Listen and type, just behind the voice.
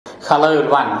Hello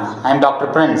everyone, I am Dr.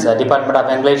 Prince, Department of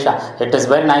English. It is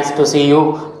very nice to see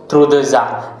you through this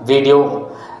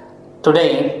video.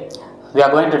 Today we are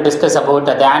going to discuss about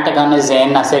the antagonists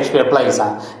in Shakespeare plays.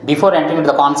 Before entering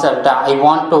into the concept, I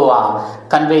want to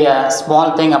convey a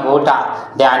small thing about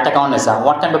the antagonists.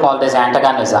 What can be called as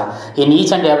antagonists? In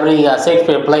each and every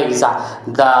Shakespeare plays,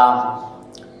 the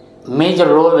major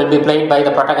role will be played by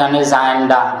the protagonist, and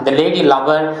the lady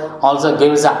lover also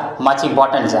gives much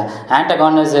importance.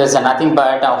 Antagonist is nothing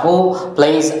but who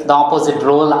plays the opposite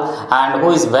role and who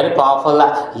is very powerful,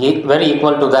 very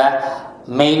equal to the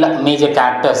male major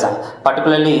characters.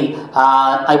 Particularly,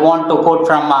 I want to quote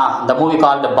from the movie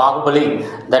called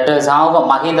Bahubali. That is how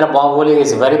Mahendra Bahubali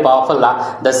is very powerful.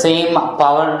 The same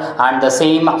power and the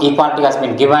same equality has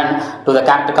been given to the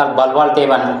character called Balwal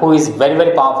Devan, who is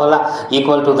very powerful,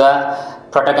 equal to the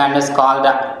protagonist called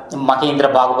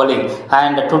Mahendra Bahubali.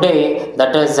 And today,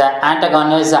 that is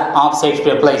antagonist of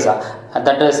Shakespeare plays.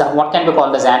 That is what can be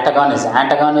called as antagonist.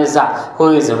 Antagonist who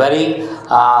is very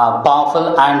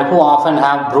powerful and who often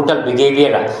have brutal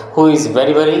behavior, who is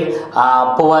very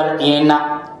poor in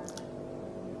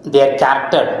their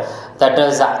character. That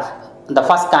is the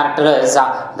first character is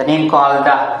the name called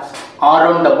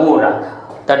Arun the Moor.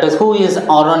 That is, who is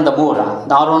Arun the Moor?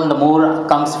 The Arun the Moor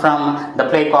comes from the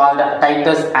play called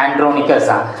Titus Andronicus.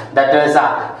 That is,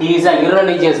 he is a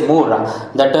irreligious Moor.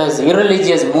 That is,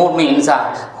 irreligious Moor means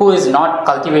who is not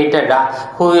cultivated,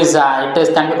 who is,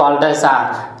 can be called as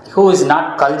who is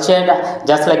not cultured,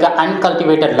 just like an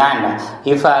uncultivated land.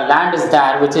 If a land is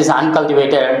there which is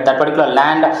uncultivated, that particular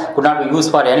land could not be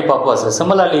used for any purpose.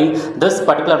 Similarly, this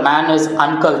particular man is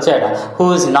uncultured,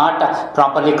 who is not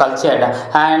properly cultured.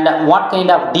 And what kind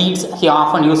of deeds he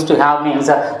often used to have means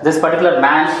this particular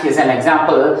man is an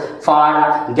example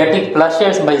for getting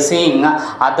pleasures by seeing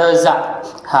others'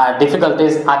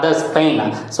 difficulties, others'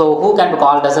 pain. So who can be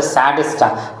called as a sadist,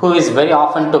 who is very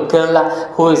often to kill,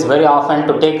 who is very often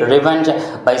to take revenge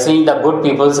by seeing the good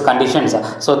people's conditions.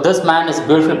 So this man is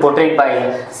beautifully portrayed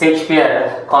by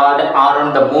Shakespeare, called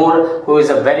Arun the Moor, who is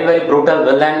a very brutal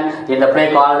villain in the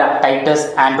play called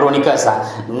Titus Andronicus.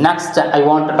 Next, I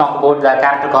want to talk about the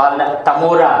character called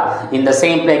Tamora in the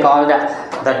same play called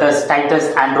that is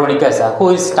Titus Andronicus.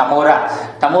 Who is Tamora?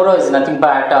 Tamora is nothing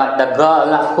but the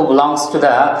girl who belongs to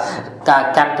the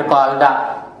character called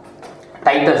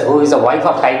Titus, who is the wife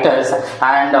of Titus,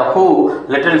 and who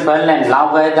literally fell in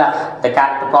love with the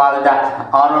character called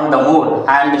Arun the Moor,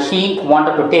 and she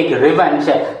wanted to take revenge,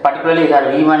 particularly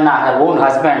her own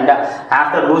husband,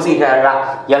 after losing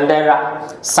her elder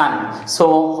son.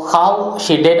 So how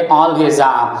she did all his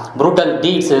brutal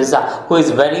deeds is who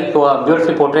is very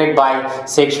beautifully portrayed by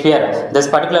Shakespeare. This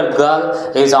particular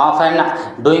girl is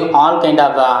often doing all kind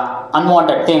of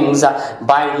unwanted things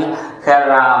by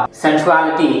her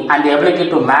sensuality and the ability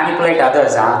to manipulate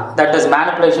others. That is,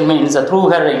 manipulation means through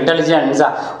her intelligence,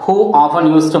 who often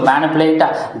used to manipulate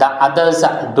the others,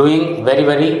 doing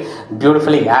very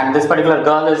beautifully. And this particular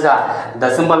girl is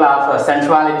the symbol of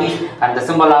sensuality and the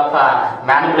symbol of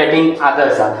manipulating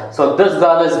others. So this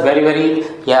girl is very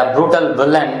brutal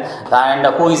villain, and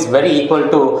who is very equal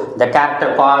to the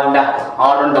character called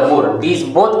Arun the Moor. These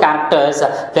both characters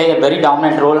play a very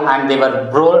dominant role, and they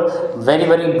were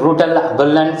very brutal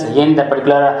villains in the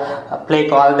particular play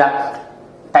called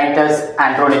Titus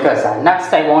Andronicus.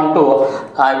 Next, I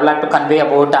would like to convey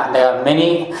about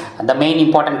the main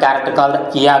important character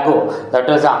called Iago. That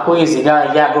is, who is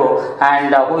Iago,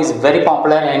 and who is very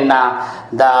popular in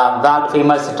the world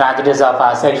famous tragedies of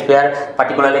Shakespeare,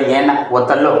 particularly in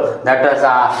Othello. That is,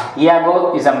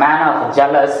 Iago is a man of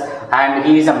jealous, and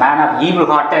he is a man of evil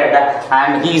hearted,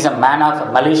 and he is a man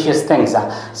of malicious things.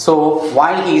 So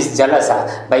why he is jealous?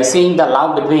 By seeing the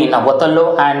love between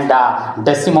Othello and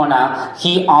Desdemona,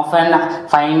 he often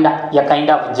find a kind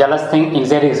of jealous thing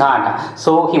inside his heart.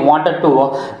 So he wanted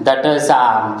to, that is,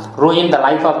 ruin the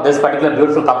life of this particular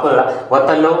beautiful couple,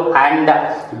 Othello and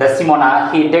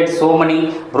Desdemona. He did so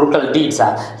many brutal deeds.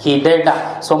 He did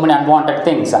so many unwanted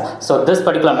things. So this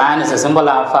particular man is a symbol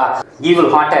of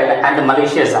evil-hearted and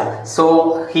malicious.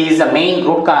 So he is the main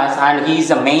root cause, and he is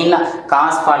the main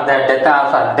cause for the death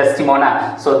of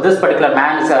Desdemona. So this particular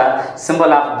man is a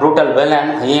symbol of brutal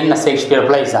villain in Shakespeare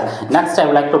plays. Next, I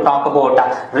would like to talk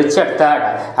about Richard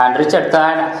III. And Richard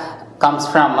III comes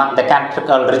from the character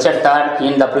called Richard III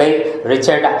in the play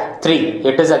Richard III.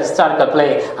 It is a historical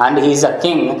play, and he is a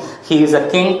king. He is a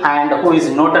king and who is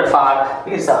noted for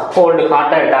his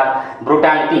cold-hearted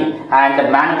brutality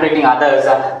and manipulating others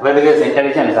with his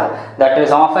intelligence. That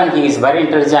is, often he is very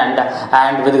intelligent,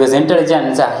 and with his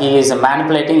intelligence he is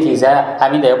manipulating. He is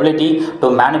having the ability to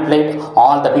manipulate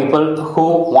all the people who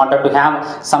wanted to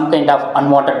have some kind of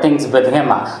unwanted things with him.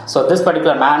 So this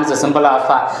particular man is a symbol of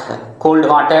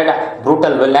cold-hearted,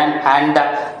 brutal villain, and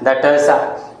that is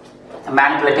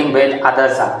manipulating with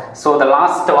others. So the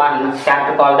last one,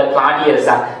 character called Claudius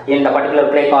in the particular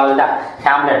play called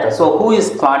Hamlet. So who is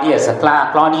Claudius?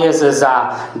 Claudius is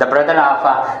the brother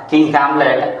of King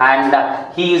Hamlet,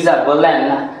 and he is a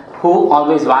villain who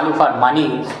always value for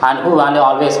money and who value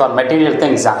always for material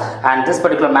things. And this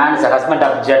particular man is the husband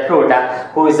of Gertrude,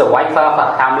 who is the wife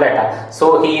of Hamlet.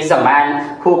 So he is a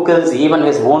man who kills even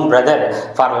his own brother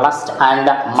for lust and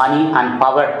money and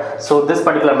power. So this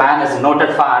particular man is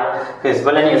noted for his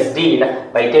villainous deed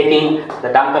by taking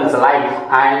the Duncan's life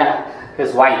and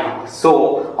his wife.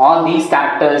 So all these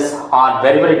characters are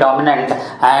very, very dominant,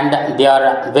 and they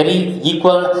are very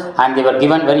equal, and they were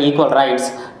given very equal rights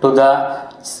to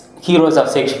the heroes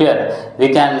of Shakespeare. We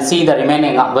can see the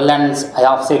remaining villains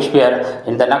of Shakespeare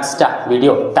in the next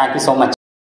video. Thank you so much.